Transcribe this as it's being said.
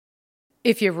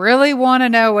If you really want to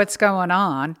know what's going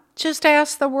on, just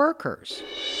ask the workers.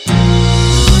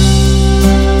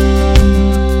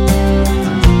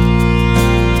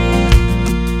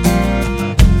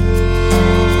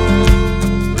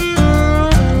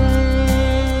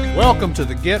 Welcome to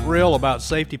the Get Real About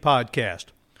Safety podcast,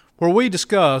 where we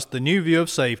discuss the new view of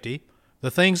safety,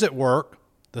 the things that work,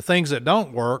 the things that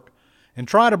don't work, and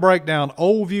try to break down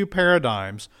old view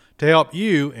paradigms to help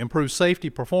you improve safety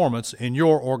performance in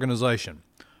your organization.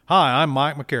 Hi, I'm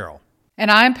Mike McCarroll.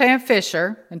 And I'm Pam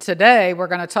Fisher, and today we're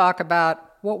going to talk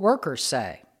about what workers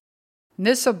say. And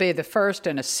this will be the first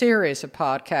in a series of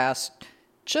podcasts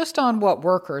just on what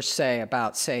workers say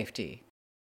about safety.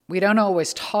 We don't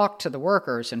always talk to the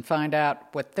workers and find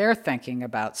out what they're thinking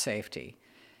about safety,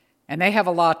 and they have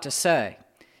a lot to say.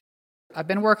 I've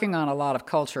been working on a lot of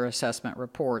culture assessment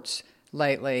reports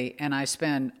lately, and I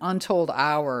spend untold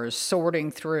hours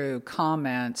sorting through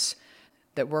comments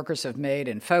that workers have made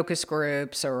in focus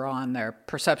groups or on their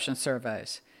perception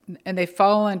surveys. And they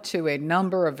fall into a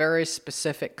number of very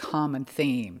specific common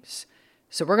themes.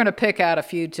 So we're going to pick out a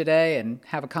few today and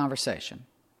have a conversation.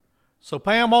 So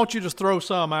Pam, why don't you just throw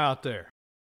some out there?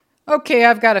 Okay,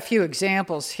 I've got a few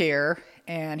examples here,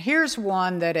 and here's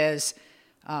one that is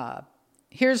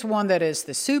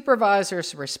the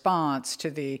supervisor's response to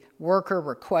the worker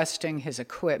requesting his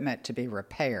equipment to be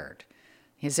repaired.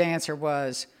 His answer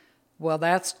was, "Well,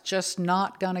 that's just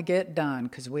not going to get done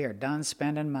because we are done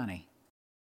spending money."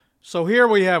 So here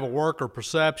we have a worker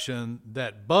perception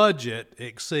that budget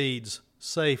exceeds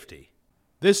safety.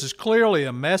 This is clearly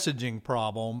a messaging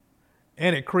problem,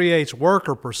 and it creates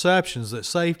worker perceptions that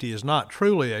safety is not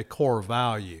truly a core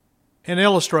value and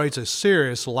illustrates a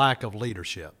serious lack of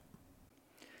leadership.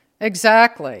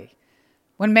 Exactly.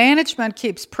 When management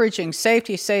keeps preaching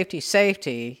safety, safety,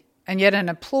 safety, and yet an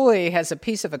employee has a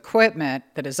piece of equipment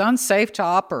that is unsafe to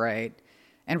operate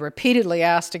and repeatedly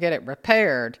asks to get it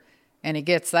repaired, and he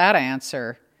gets that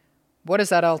answer, what does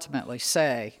that ultimately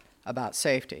say about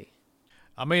safety?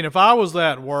 I mean, if I was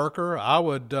that worker, I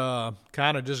would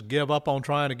kind of just give up on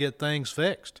trying to get things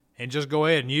fixed and just go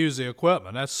ahead and use the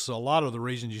equipment. That's a lot of the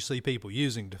reasons you see people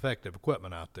using defective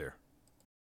equipment out there.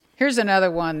 Here's another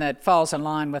one that falls in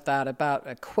line with that about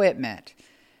equipment.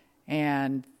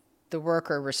 And the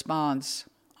worker responds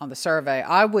on the survey,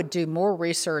 "I would do more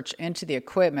research into the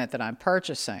equipment that I'm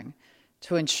purchasing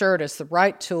to ensure it is the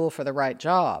right tool for the right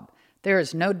job. There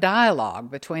is no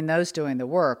dialogue between those doing the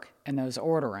work and those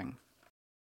ordering."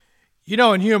 You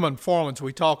know, in human performance,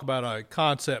 we talk about a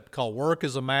concept called work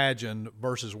is imagined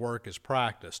versus work is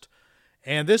practiced.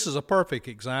 And this is a perfect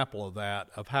example of that,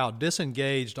 of how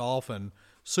disengaged often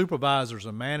supervisors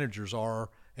and managers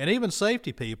are, and even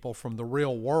safety people, from the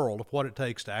real world of what it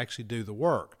takes to actually do the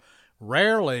work.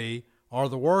 Rarely are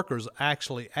the workers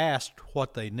actually asked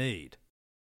what they need.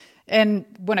 And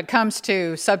when it comes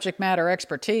to subject matter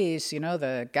expertise,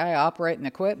 the guy operating the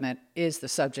equipment is the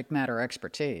subject matter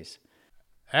expertise.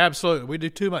 Absolutely. We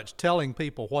do too much telling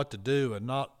people what to do and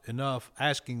not enough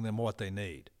asking them what they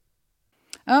need.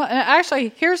 Oh, and actually,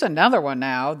 here's another one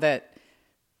now that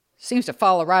seems to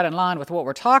follow right in line with what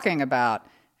we're talking about.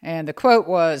 And the quote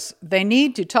was, "They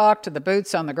need to talk to the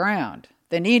boots on the ground.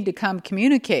 They need to come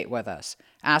communicate with us,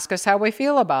 ask us how we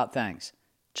feel about things.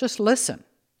 Just listen."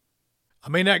 I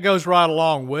mean, that goes right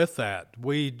along with that.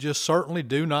 We just certainly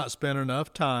do not spend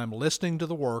enough time listening to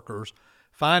the workers,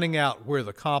 finding out where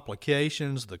the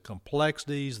complications, the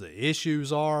complexities, the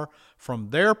issues are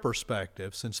from their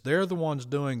perspective, since they're the ones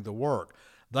doing the work.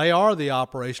 They are the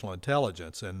operational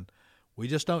intelligence, and we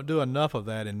just don't do enough of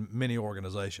that in many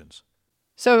organizations.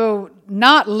 So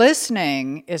not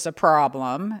listening is a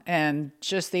problem, and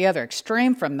just the other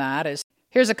extreme from that is,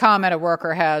 here's a comment a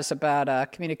worker has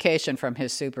about communication from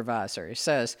his supervisor. He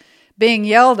says, "Being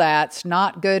yelled at's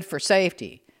not good for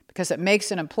safety because it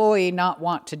makes an employee not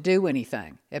want to do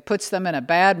anything. It puts them in a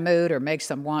bad mood or makes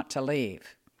them want to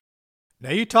leave."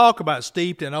 Now, you talk about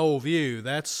steeped in old view.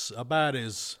 That's about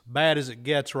as bad as it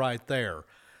gets right there.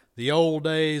 The old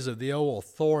days of the old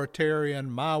authoritarian,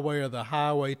 my way or the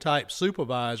highway type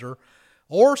supervisor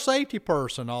or safety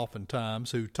person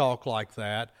oftentimes who talk like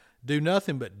that do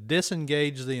nothing but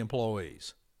disengage the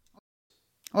employees.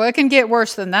 Well, it can get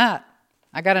worse than that.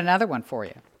 I got another one for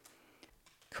you.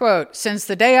 Quote, "Since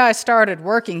the day I started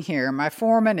working here, my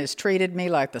foreman has treated me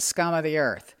like the scum of the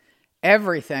earth.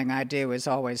 Everything I do is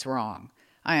always wrong.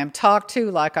 I am talked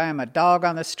to like I am a dog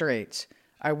on the streets.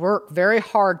 I work very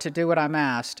hard to do what I'm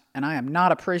asked, and I am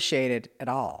not appreciated at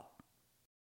all."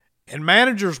 And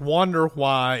managers wonder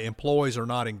why employees are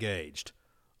not engaged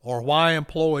or why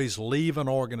employees leave an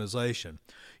organization.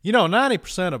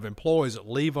 90% of employees that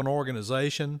leave an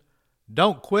organization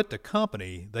don't quit the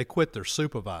company, they quit their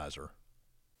supervisor.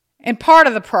 And part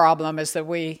of the problem is that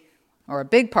a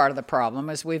big part of the problem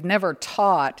is we've never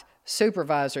taught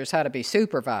supervisors how to be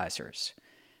supervisors.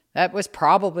 That was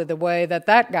probably the way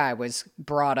that guy was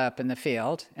brought up in the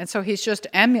field, and so he's just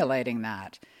emulating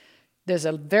that. There's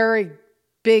a very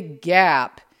big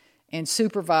gap in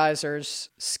supervisors'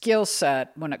 skill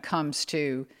set when it comes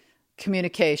to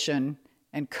communication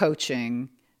and coaching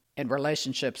and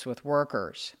relationships with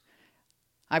workers.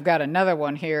 I've got another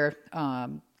one here,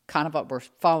 kind of what we're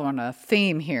following a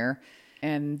theme here.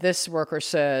 And this worker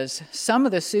says, some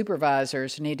of the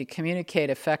supervisors need to communicate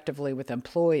effectively with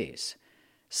employees.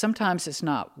 Sometimes it's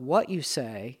not what you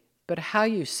say, but how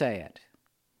you say it.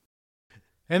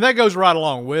 And that goes right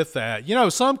along with that. You know,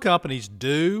 some companies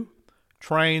do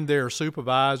train their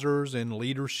supervisors in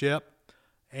leadership,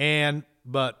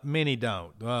 but many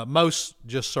don't. Most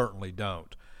just certainly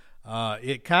don't.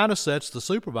 It kind of sets the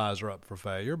supervisor up for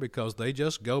failure because they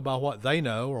just go by what they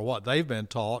know or what they've been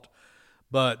taught.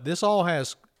 But this all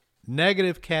has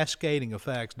negative cascading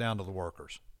effects down to the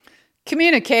workers.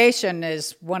 Communication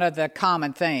is one of the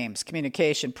common themes,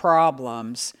 communication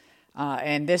problems,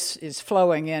 and this is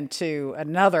flowing into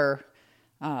another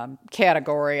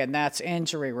category, and that's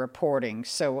injury reporting.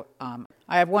 So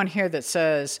I have one here that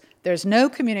says, there's no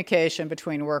communication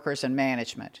between workers and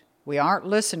management. We aren't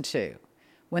listened to.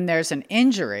 When there's an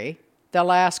injury,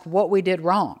 they'll ask what we did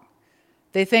wrong.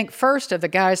 They think first of the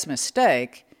guy's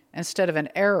mistake instead of an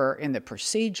error in the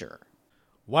procedure.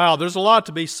 Wow, there's a lot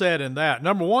to be said in that.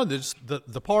 Number one, there's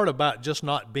the part about just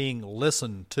not being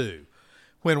listened to.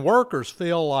 When workers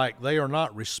feel like they are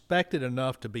not respected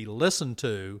enough to be listened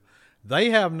to, they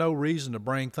have no reason to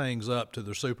bring things up to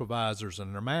their supervisors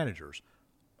and their managers.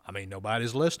 I mean,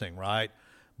 nobody's listening, right?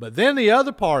 But then the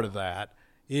other part of that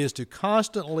is to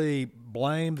constantly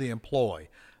blame the employee.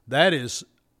 That is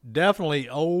definitely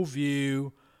old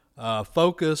view,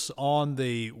 focus on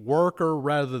the worker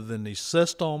rather than the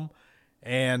system,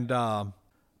 and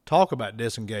talk about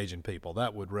disengaging people.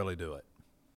 That would really do it.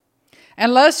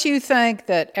 Unless you think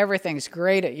that everything's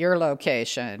great at your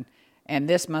location, and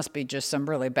this must be just some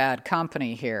really bad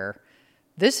company here,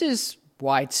 this is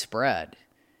widespread.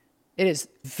 It is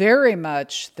very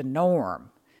much the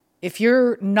norm. If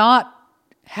you're not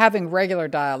having regular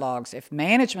dialogues, if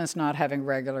management's not having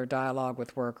regular dialogue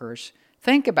with workers,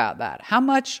 think about that. How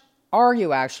much are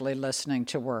you actually listening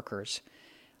to workers?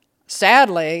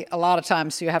 Sadly, a lot of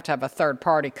times you have to have a third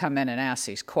party come in and ask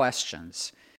these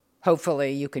questions.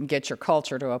 Hopefully you can get your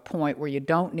culture to a point where you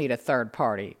don't need a third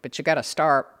party, but you got to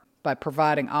start by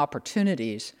providing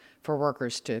opportunities for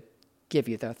workers to give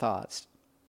you their thoughts.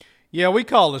 Yeah, we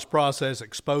call this process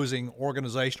exposing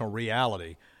organizational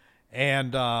reality.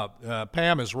 And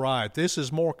Pam is right. This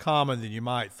is more common than you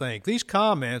might think. These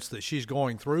comments that she's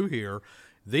going through here,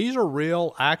 these are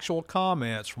real, actual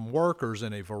comments from workers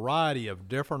in a variety of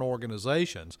different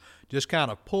organizations, just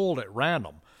kind of pulled at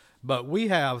random. But we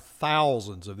have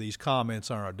thousands of these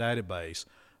comments on our database.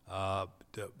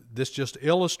 This just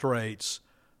illustrates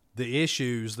the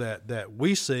issues that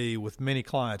we see with many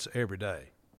clients every day.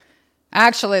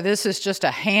 Actually, this is just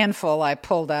a handful I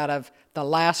pulled out of the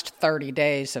last 30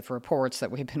 days of reports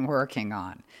that we've been working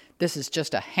on. This is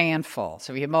just a handful.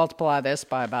 So if you multiply this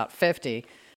by about 50,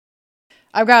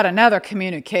 I've got another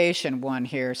communication one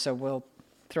here, so we'll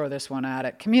throw this one at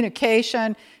it.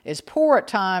 Communication is poor at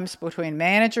times between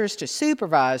managers to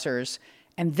supervisors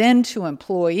and then to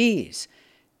employees.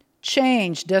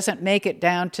 Change doesn't make it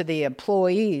down to the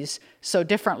employees, so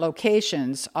different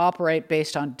locations operate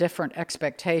based on different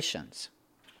expectations.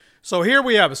 So here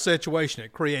we have a situation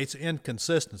that creates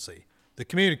inconsistency. The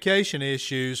communication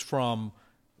issues from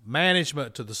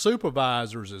management to the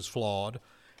supervisors is flawed,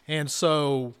 and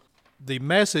so the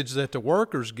message that the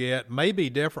workers get may be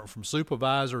different from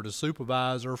supervisor to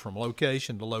supervisor, from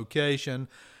location to location,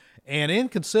 and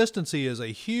inconsistency is a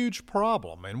huge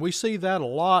problem. And we see that a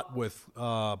lot with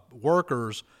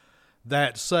workers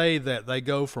that say that they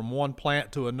go from one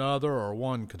plant to another or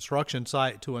one construction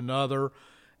site to another,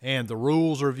 and the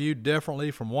rules are viewed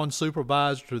differently from one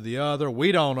supervisor to the other.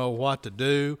 We don't know what to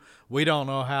do. We don't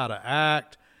know how to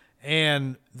act.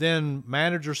 And then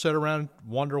managers sit around and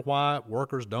wonder why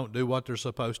workers don't do what they're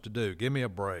supposed to do. Give me a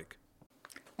break.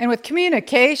 And with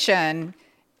communication,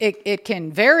 it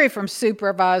can vary from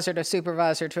supervisor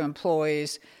to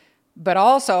employees, but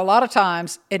also a lot of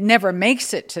times it never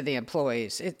makes it to the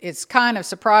employees. It's kind of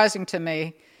surprising to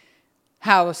me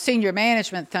how senior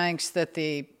management thinks that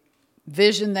the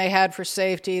vision they had for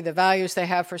safety, the values they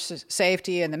have for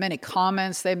safety, and the many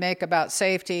comments they make about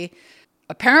safety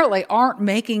apparently aren't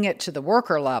making it to the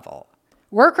worker level.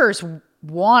 Workers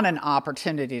want an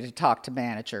opportunity to talk to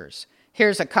managers.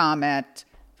 Here's a comment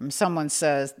from someone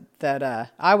says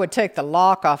that I would take the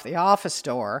lock off the office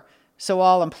door so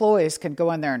all employees can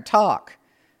go in there and talk.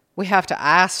 We have to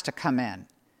ask to come in.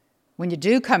 When you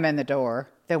do come in the door,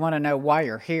 they want to know why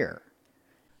you're here.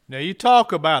 Now, you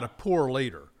talk about a poor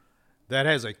leader that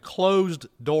has a closed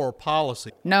door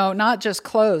policy. No, not just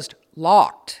closed,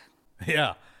 locked.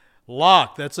 Yeah,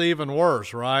 locked. That's even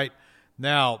worse, right?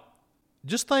 Now,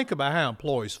 just think about how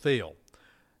employees feel.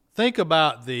 Think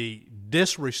about the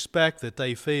disrespect that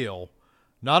they feel,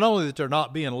 not only that they're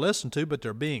not being listened to, but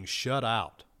they're being shut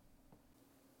out.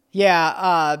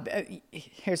 Yeah,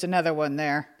 here's another one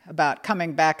there about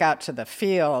coming back out to the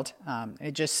field.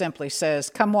 It just simply says,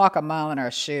 come walk a mile in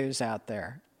our shoes out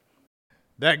there.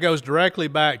 That goes directly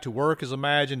back to work as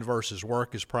imagined versus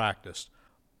work as practiced.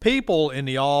 People in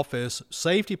the office,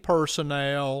 safety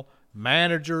personnel,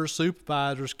 managers,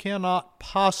 supervisors cannot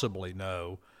possibly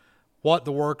know what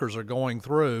the workers are going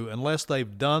through unless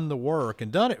they've done the work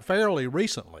and done it fairly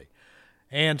recently.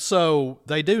 And so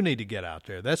they do need to get out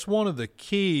there. That's one of the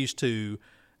keys to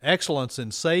excellence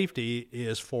in safety,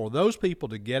 is for those people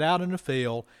to get out in the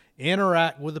field,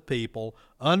 interact with the people,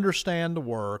 understand the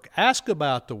work, ask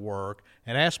about the work,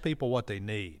 and ask people what they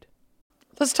need.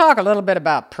 Let's talk a little bit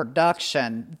about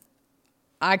production.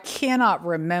 I cannot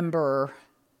remember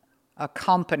a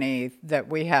company that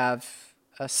we have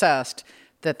assessed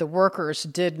that the workers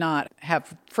did not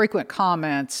have frequent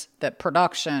comments that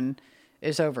production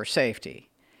is over safety.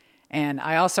 And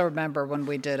I also remember when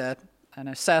we did an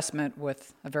assessment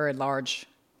with a very large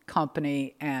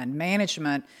company, and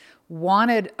management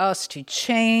wanted us to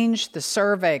change the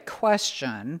survey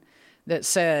question that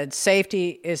said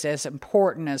safety is as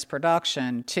important as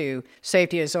production to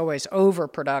safety is always over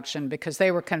production, because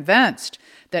they were convinced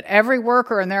that every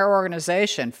worker in their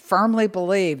organization firmly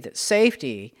believed that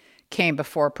safety came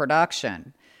before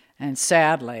production. And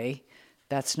sadly,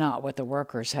 that's not what the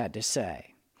workers had to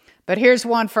say. But here's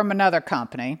one from another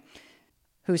company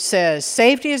who says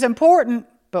safety is important,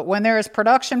 but when there is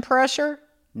production pressure,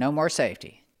 no more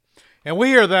safety. And we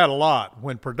hear that a lot.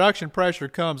 When production pressure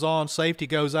comes on, safety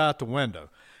goes out the window.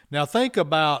 Now think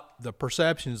about the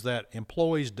perceptions that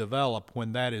employees develop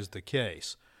when that is the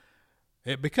case.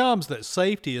 It becomes that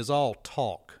safety is all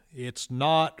talk. It's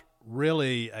not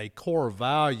really a core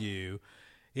value.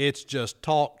 It's just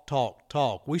talk, talk,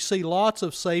 talk. We see lots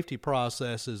of safety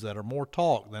processes that are more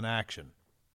talk than action.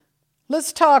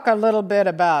 Let's talk a little bit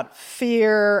about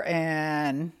fear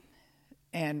and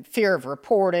fear of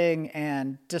reporting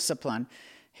and discipline.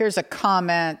 Here's a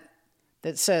comment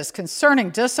that says,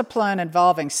 concerning discipline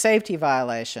involving safety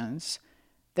violations,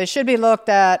 they should be looked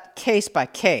at case by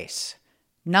case.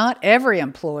 Not every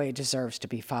employee deserves to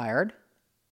be fired.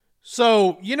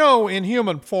 So, in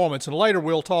human performance, and later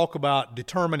we'll talk about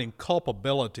determining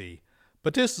culpability,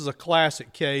 but this is a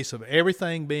classic case of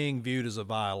everything being viewed as a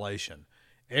violation.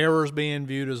 Errors being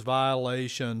viewed as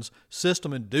violations,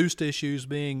 system-induced issues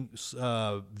being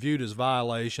viewed as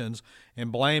violations,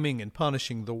 and blaming and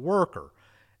punishing the worker.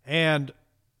 And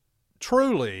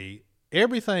truly,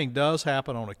 everything does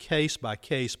happen on a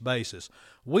case-by-case basis.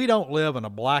 We don't live in a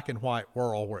black and white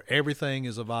world where everything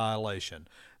is a violation.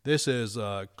 This is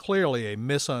clearly a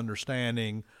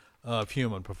misunderstanding of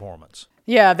human performance.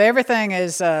 Yeah, everything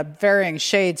is varying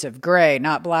shades of gray,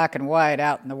 not black and white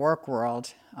out in the work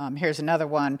world. Here's another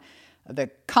one. The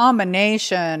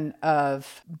combination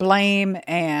of blame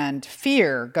and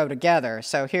fear go together.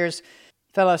 So here's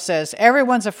fellow says,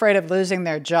 everyone's afraid of losing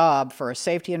their job for a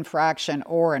safety infraction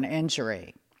or an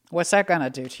injury. What's that going to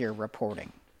do to your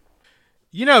reporting?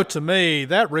 To me,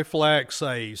 that reflects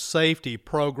a safety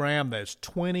program that's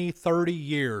 20, 30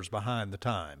 years behind the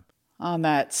time. On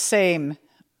that same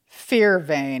fear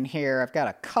vein here, I've got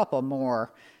a couple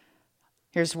more.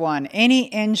 Here's one. Any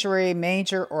injury,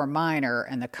 major or minor,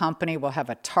 and the company will have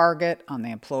a target on the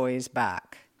employee's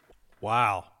back.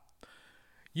 Wow.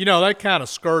 That kind of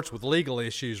skirts with legal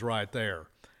issues right there.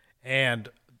 And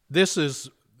this is,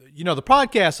 the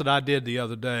podcast that I did the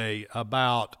other day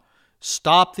about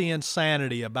stop the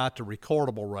insanity about the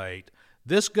recordable rate,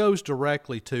 this goes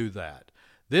directly to that.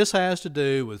 This has to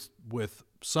do with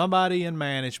somebody in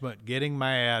management getting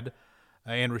mad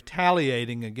and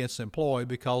retaliating against the employee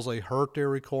because they hurt their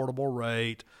recordable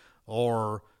rate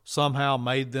or somehow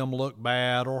made them look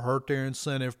bad or hurt their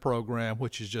incentive program,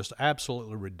 which is just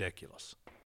absolutely ridiculous.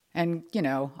 And,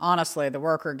 honestly, the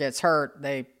worker gets hurt.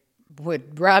 They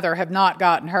would rather have not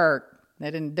gotten hurt.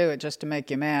 They didn't do it just to make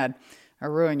you mad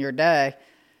or ruin your day.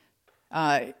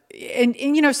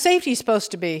 And safety is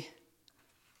supposed to be,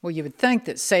 well, you would think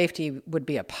that safety would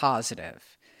be a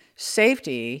positive.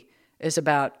 Safety is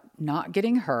about not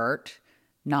getting hurt,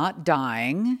 not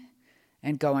dying,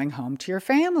 and going home to your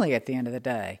family at the end of the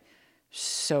day.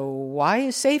 So why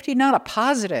is safety not a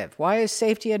positive? Why is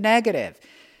safety a negative?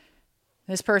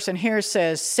 This person here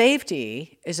says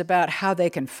safety is about how they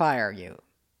can fire you.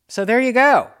 So there you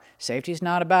go. Safety is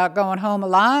not about going home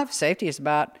alive. Safety is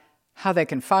about how they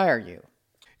can fire you.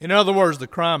 In other words, the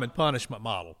crime and punishment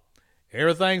model.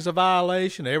 Everything's a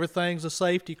violation. Everything's a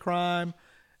safety crime.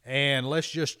 And let's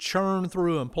just churn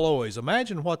through employees.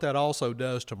 Imagine what that also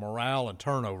does to morale and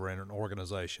turnover in an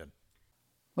organization.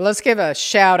 Well, let's give a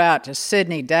shout out to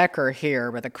Sidney Decker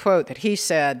here with a quote that he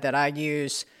said that I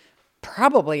use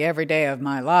probably every day of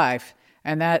my life,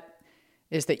 and that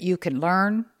is that you can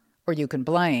learn or you can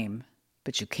blame,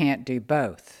 but you can't do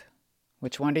both.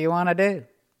 Which one do you want to do?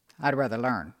 I'd rather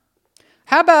learn.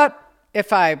 How about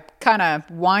if I kind of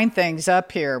wind things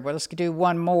up here? Well, let's do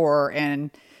one more,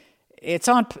 and it's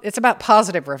about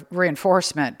positive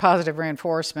reinforcement. Positive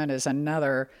reinforcement is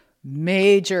another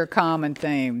major common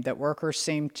theme that workers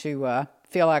seem to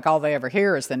feel like all they ever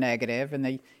hear is the negative, and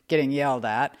they getting yelled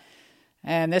at.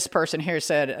 And this person here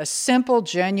said, a simple,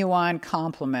 genuine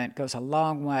compliment goes a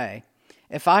long way.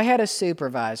 If I had a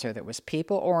supervisor that was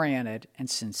people-oriented and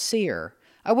sincere,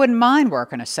 I wouldn't mind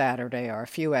working a Saturday or a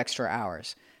few extra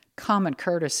hours. Common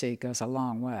courtesy goes a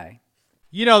long way.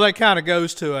 You know, that kind of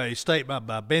goes to a statement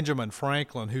by Benjamin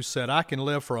Franklin, who said, I can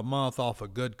live for a month off a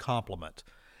good compliment.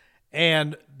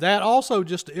 And that also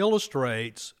just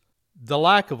illustrates the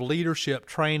lack of leadership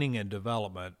training and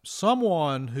development.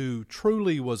 Someone who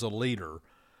truly was a leader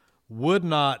would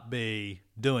not be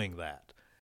doing that.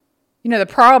 You know, the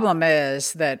problem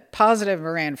is that positive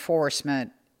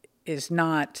reinforcement is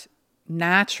not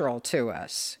natural to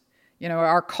us. You know,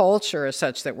 our culture is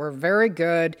such that we're very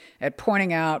good at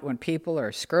pointing out when people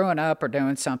are screwing up or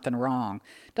doing something wrong.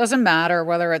 Doesn't matter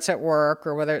whether it's at work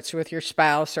or whether it's with your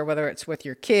spouse or whether it's with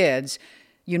your kids.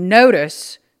 You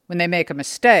notice when they make a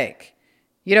mistake.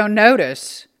 You don't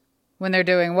notice when they're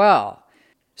doing well.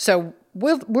 So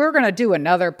we're going to do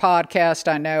another podcast,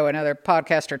 I know, another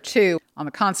podcast or two on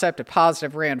the concept of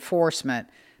positive reinforcement,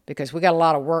 because we got a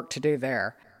lot of work to do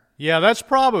there. Yeah, that's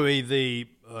probably the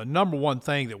number one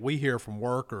thing that we hear from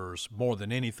workers more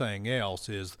than anything else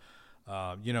is,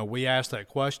 we ask that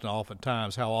question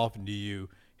oftentimes, how often do you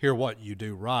hear what you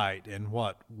do right? And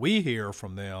what we hear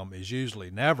from them is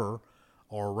usually never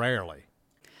or rarely.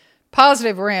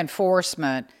 Positive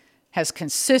reinforcement has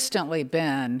consistently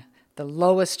been the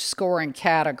lowest scoring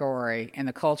category in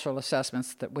the cultural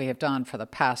assessments that we have done for the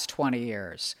past 20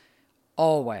 years.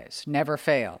 Always, never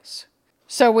fails.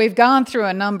 So we've gone through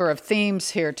a number of themes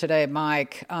here today,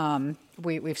 Mike.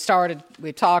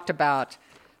 We've talked about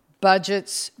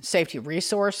budgets, safety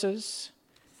resources.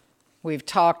 We've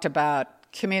talked about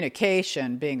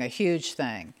communication being a huge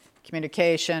thing.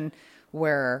 Communication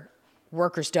where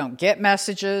workers don't get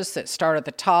messages that start at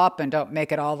the top and don't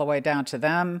make it all the way down to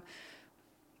them.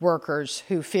 Workers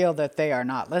who feel that they are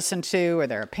not listened to or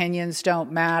their opinions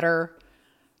don't matter.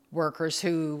 Workers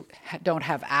who don't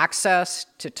have access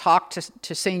to talk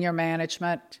to senior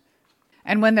management.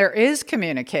 And when there is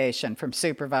communication from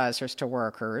supervisors to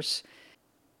workers,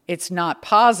 it's not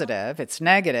positive, it's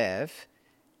negative,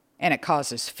 and it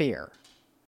causes fear.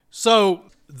 So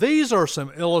these are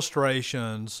some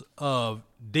illustrations of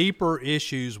deeper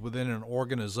issues within an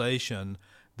organization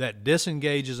that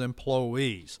disengages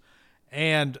employees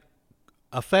and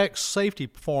affects safety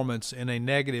performance in a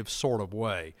negative sort of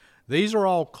way. These are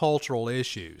all cultural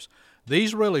issues.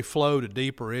 These really flow to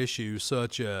deeper issues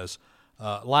such as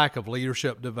lack of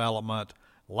leadership development,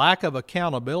 lack of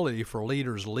accountability for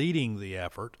leaders leading the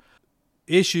effort,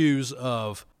 issues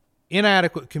of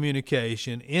inadequate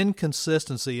communication,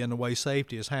 inconsistency in the way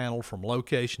safety is handled from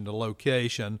location to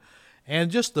location, and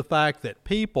just the fact that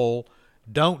people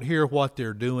don't hear what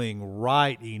they're doing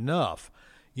right enough.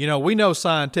 You know, we know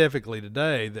scientifically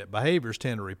today that behaviors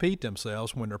tend to repeat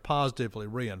themselves when they're positively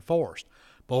reinforced.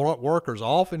 But what workers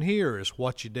often hear is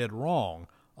what you did wrong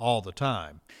all the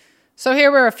time. So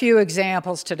here were a few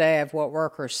examples today of what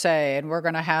workers say, and we're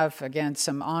going to have, again,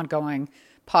 some ongoing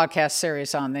podcast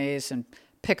series on these and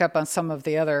pick up on some of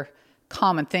the other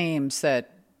common themes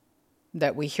that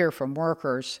we hear from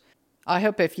workers. I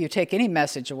hope if you take any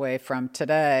message away from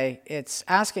today, it's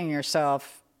asking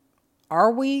yourself,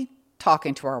 are we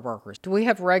talking to our workers? Do we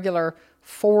have regular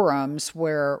forums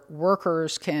where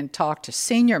workers can talk to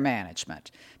senior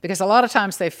management? Because a lot of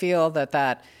times they feel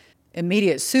that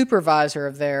immediate supervisor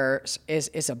of theirs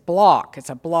is a block.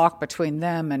 It's a block between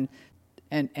them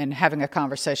and having a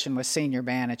conversation with senior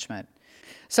management.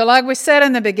 So like we said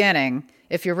in the beginning,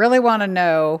 if you really want to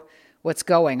know what's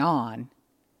going on,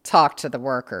 talk to the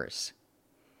workers.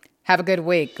 Have a good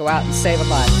week. Go out and save a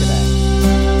life today.